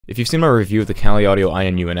If you've seen my review of the Kali Audio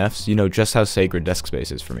IN-UNFs, you know just how sacred desk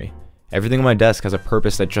space is for me. Everything on my desk has a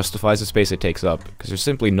purpose that justifies the space it takes up, because there's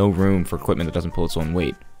simply no room for equipment that doesn't pull its own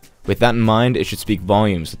weight. With that in mind, it should speak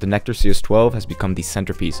volumes that the Nektar CS12 has become the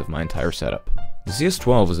centerpiece of my entire setup. The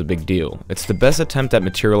CS12 is a big deal. It's the best attempt at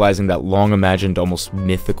materializing that long-imagined, almost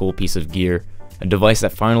mythical piece of gear, a device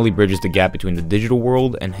that finally bridges the gap between the digital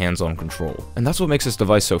world and hands-on control. And that's what makes this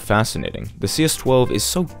device so fascinating. The CS12 is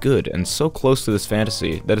so good and so close to this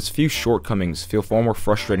fantasy that its few shortcomings feel far more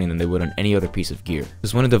frustrating than they would on any other piece of gear.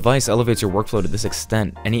 Because when a device elevates your workflow to this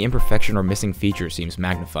extent, any imperfection or missing feature seems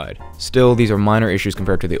magnified. Still, these are minor issues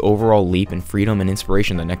compared to the overall leap in freedom and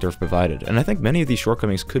inspiration that Nektar has provided, and I think many of these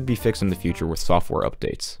shortcomings could be fixed in the future with software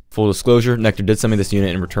updates. Full disclosure, Nektar did send me this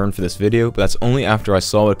unit in return for this video, but that's only after I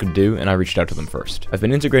saw what it could do and I reached out to them first. I've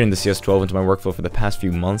been integrating the CS12 into my workflow for the past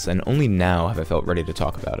few months, and only now have I felt ready to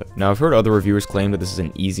talk about it. Now, I've heard other reviewers claim that this is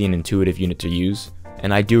an easy and intuitive unit to use,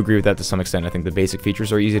 and I do agree with that to some extent. I think the basic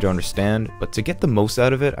features are easy to understand, but to get the most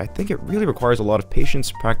out of it, I think it really requires a lot of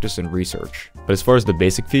patience, practice, and research. But as far as the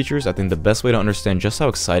basic features, I think the best way to understand just how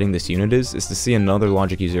exciting this unit is to see another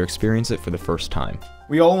Logic user experience it for the first time.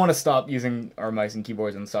 We all want to stop using our mice and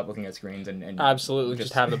keyboards and stop looking at screens and absolutely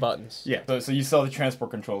just have the buttons. Yeah. So you saw the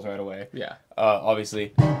transport controls right away. Yeah.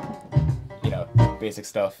 Obviously, you know, basic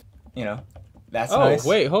stuff. You know, that's nice. Oh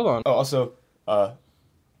wait, hold on. Oh, also,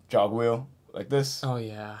 jog wheel like this. Oh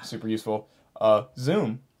yeah. Super useful.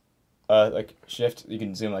 Zoom. Like shift, you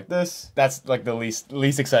can zoom like this. That's like the least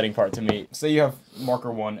exciting part to me. Say you have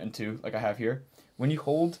marker 1 and 2, like I have here. When you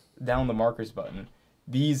hold down the markers button,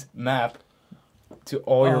 these map to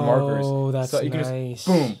all your markers. Oh, that's so you nice. can just,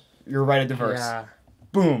 boom, you're right at the verse. Yeah.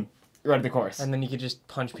 Boom, you're right at the chorus. And then you could just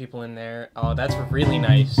punch people in there. Oh, that's really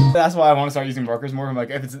nice. That's why I want to start using markers more. I'm like,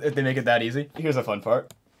 if they make it that easy. Here's a fun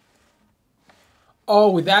part.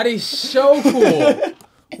 Oh, that is so cool.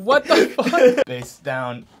 What the fuck? Bass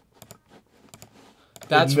down.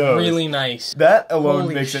 That's really nice. That alone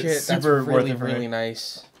Holy makes shit, it super that's worth it for me. really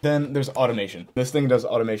nice. Then there's automation. This thing does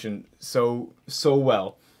automation so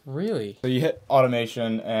well. Really? So you hit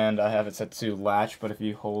automation, and I have it set to latch, but if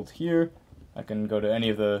you hold here, I can go to any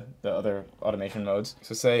of the other automation modes.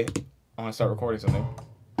 So say I want to start recording something.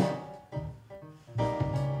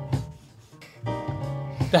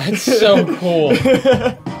 That's so cool.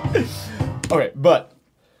 Okay, but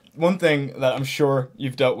one thing that I'm sure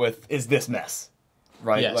you've dealt with is this mess.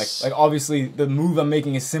 Right? Yes. Like obviously the move I'm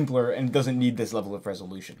making is simpler and doesn't need this level of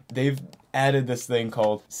resolution. They've added this thing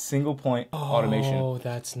called single point automation. Oh,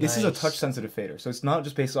 that's nice. This is a touch sensitive fader, so it's not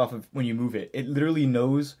just based off of when you move it. It literally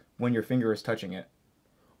knows when your finger is touching it.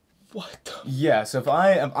 What the? Yeah, so if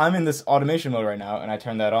I'm in this automation mode right now and I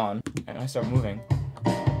turn that on and I start moving,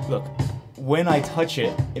 look, when I touch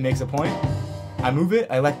it, it makes a point. I move it,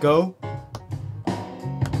 I let go.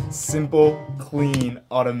 Simple, clean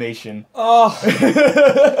automation. Oh,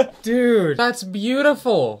 dude, that's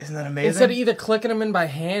beautiful. Isn't that amazing? Instead of either clicking them in by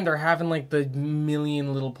hand or having like the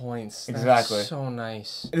million little points. Exactly. That's so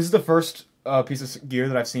nice. This is the first piece of gear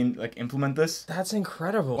that I've seen like implement this. That's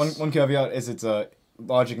incredible. One caveat is it's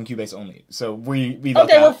Logic and Cubase only, so we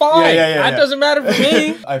okay, we're fine. That doesn't matter for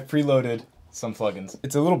me. I've preloaded some plugins.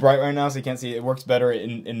 It's a little bright right now, so you can't see it. It works better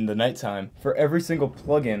in the nighttime. For every single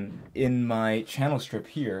plugin in my channel strip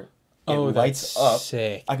here, it lights up.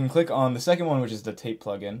 Sick. I can click on the second one, which is the tape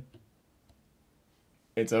plugin.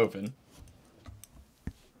 It's open.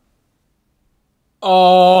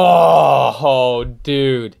 Oh,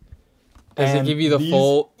 dude. Does it give you the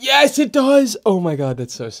full? Yes, it does. Oh my god,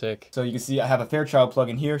 that's so sick. So you can see I have a Fairchild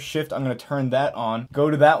plugin here. Shift, I'm going to turn that on. Go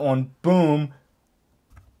to that one. Boom.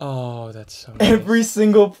 Oh, that's so nice. Every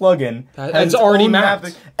single plugin has already mapped.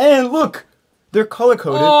 Mapping. And look, they're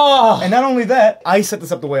color-coded. Oh. And not only that, I set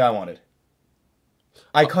this up the way I wanted.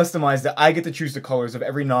 I customized it. I get to choose the colors of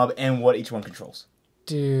every knob and what each one controls.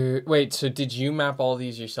 Dude, wait, so did you map all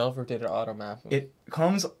these yourself or did it auto-map them? It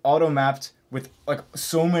comes auto-mapped with like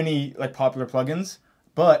so many like popular plugins,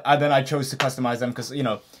 but then I chose to customize them because, you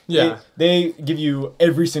know, they give you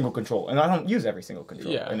every single control, and I don't use every single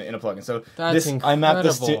control in a plugin. So that's I mapped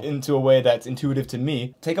this into a way that's intuitive to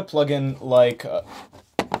me. Take a plugin like,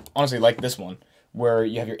 honestly, like this one, where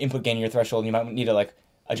you have your input gain and your threshold, and you might need to like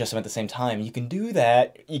adjust them at the same time. You can do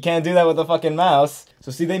that. You can't do that with a fucking mouse.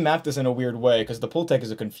 So see, they mapped this in a weird way, because the Pultec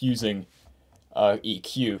is a confusing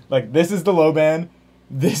EQ. Like, this is the low band,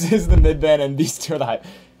 this is the mid band, and these two are the high.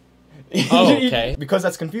 Oh, okay. Because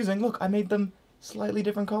that's confusing, look, I made them slightly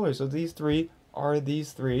different colors. So these three are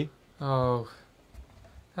these three. Oh.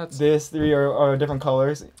 These three are different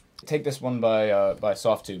colors. Take this one by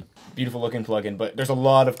Softtube. Beautiful looking plugin, but there's a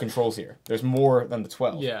lot of controls here. There's more than the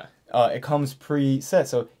 12. Yeah. it comes preset.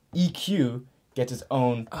 So EQ gets its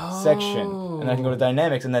own section, and then I can go to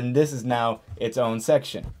dynamics, and then this is now its own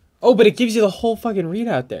section. Oh, but it gives you the whole fucking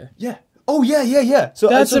readout there. Yeah. Oh yeah. So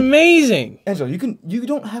that's amazing. And so you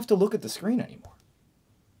don't have to look at the screen anymore.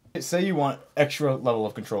 Say you want extra level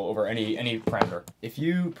of control over any parameter. If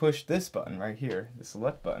you push this button right here, the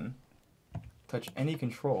select button, touch any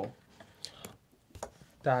control.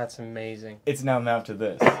 That's amazing. It's now mapped to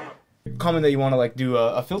this. Comment that you want to like do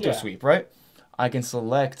a filter sweep, right? I can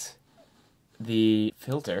select the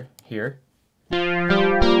filter here.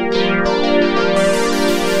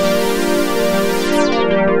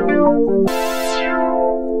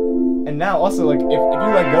 And now also like if you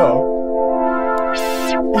let go,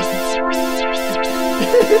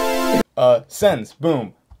 sends,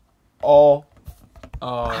 boom, all,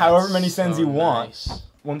 however many sends you want. Nice.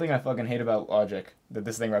 One thing I fucking hate about Logic that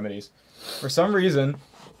this thing remedies, for some reason,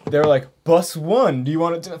 they're like, bus 1, do you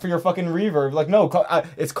want it for your fucking reverb? Like, no,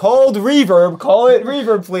 it's called reverb, call it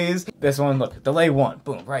reverb, please. This one, look, delay 1,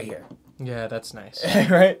 boom, right here. Yeah, that's nice.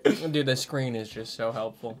 Right? Dude, the screen is just so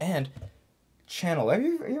helpful. And channel, have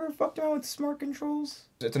you ever fucked around with smart controls?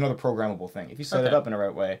 It's another programmable thing. If you set it up in the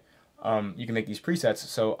right way, you can make these presets.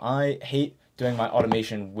 So I hate doing my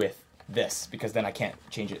automation with this, because then I can't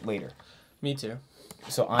change it later. Me too.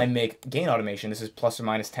 So I make gain automation. This is plus or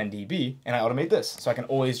minus 10 dB, and I automate this. So I can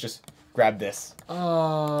always just grab this.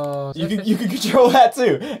 Oh. You can control that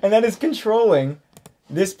too, and that is controlling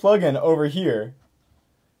this plugin over here.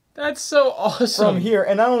 That's so awesome. From here,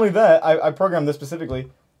 and not only that, I programmed this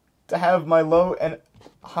specifically to have my low and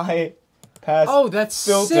high pass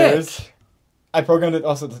filters. Sick. I programmed it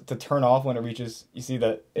also to turn off when it reaches. You see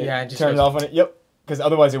that it just turns goes off when it. Yep. Because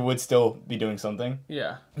otherwise it would still be doing something.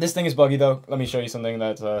 Yeah. This thing is buggy though. Let me show you something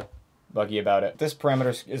that's buggy about it. This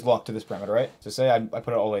parameter is locked to this parameter, right? So say I put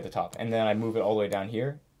it all the way at the top, and then I move it all the way down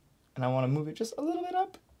here, and I want to move it just a little bit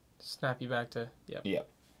up. Snap you back to, yep. Yep.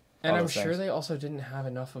 And I'm sure they also didn't have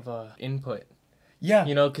enough of a input. Yeah.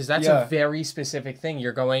 You know, because that's a very specific thing.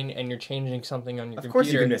 You're going and you're changing something on your computer. Of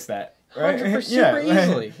course you can miss that. Right? 100% super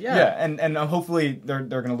easily. Yeah. And hopefully they're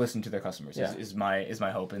gonna listen to their customers. Is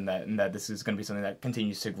my hope, and that this is gonna be something that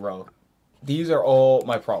continues to grow. These are all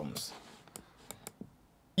my problems.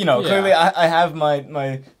 You know, clearly I have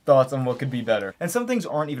my thoughts on what could be better, and some things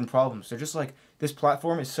aren't even problems. They're just like, this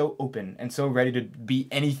platform is so open and so ready to be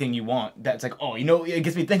anything you want. That's like, oh, you know, it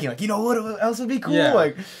gets me thinking like, you know what else would be cool? Yeah.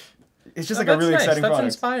 Like, it's just like a really exciting product.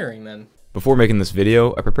 That's inspiring then. Before making this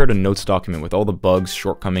video, I prepared a notes document with all the bugs,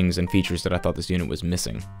 shortcomings, and features that I thought this unit was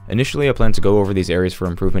missing. Initially, I planned to go over these areas for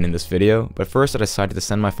improvement in this video, but first I decided to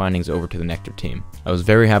send my findings over to the Nektar team. I was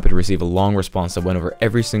very happy to receive a long response that went over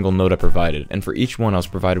every single note I provided, and for each one I was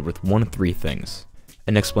provided with one of three things.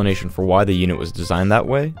 An explanation for why the unit was designed that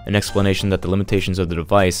way, an explanation that the limitations of the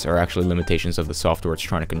device are actually limitations of the software it's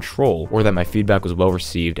trying to control, or that my feedback was well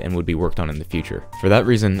received and would be worked on in the future. For that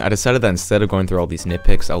reason, I decided that instead of going through all these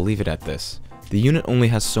nitpicks, I'll leave it at this. The unit only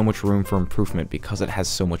has so much room for improvement because it has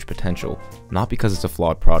so much potential, not because it's a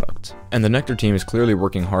flawed product. And the Nektar team is clearly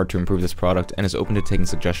working hard to improve this product and is open to taking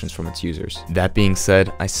suggestions from its users. That being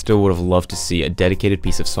said, I still would have loved to see a dedicated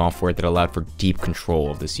piece of software that allowed for deep control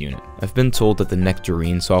of this unit. I've been told that the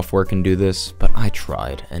Nektarine software can do this, but I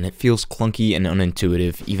tried, and it feels clunky and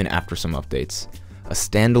unintuitive even after some updates. A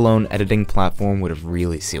standalone editing platform would have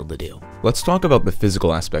really sealed the deal. Let's talk about the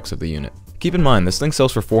physical aspects of the unit. Keep in mind, this thing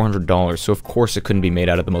sells for $400, so of course it couldn't be made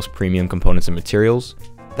out of the most premium components and materials.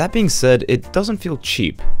 That being said, it doesn't feel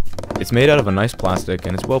cheap. It's made out of a nice plastic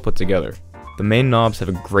and it's well put together. The main knobs have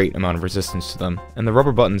a great amount of resistance to them, and the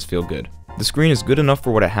rubber buttons feel good. The screen is good enough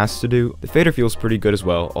for what it has to do. The fader feels pretty good as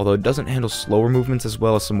well, although it doesn't handle slower movements as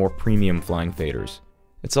well as some more premium flying faders.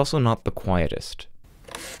 It's also not the quietest.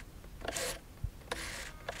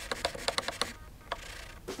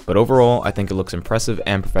 But overall, I think it looks impressive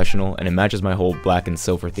and professional, and it matches my whole black and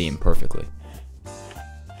silver theme perfectly.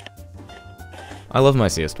 I love my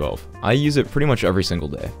CS12. I use it pretty much every single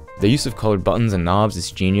day. The use of colored buttons and knobs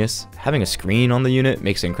is genius, having a screen on the unit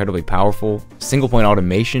makes it incredibly powerful, single point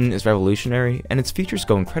automation is revolutionary, and its features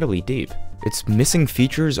go incredibly deep. Its missing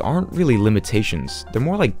features aren't really limitations, they're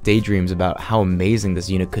more like daydreams about how amazing this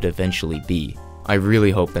unit could eventually be. I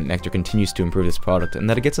really hope that Nektar continues to improve this product and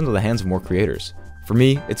that it gets into the hands of more creators. For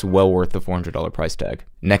me, it's well worth the $400 price tag.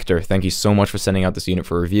 Nektar, thank you so much for sending out this unit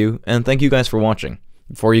for review, and thank you guys for watching.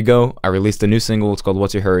 Before you go, I released a new single, it's called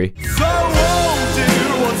What's Your Hurry. So won't do,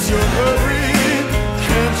 what's your hurry?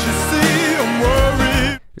 Can't you see I'm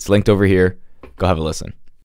worried? It's linked over here. Go have a listen.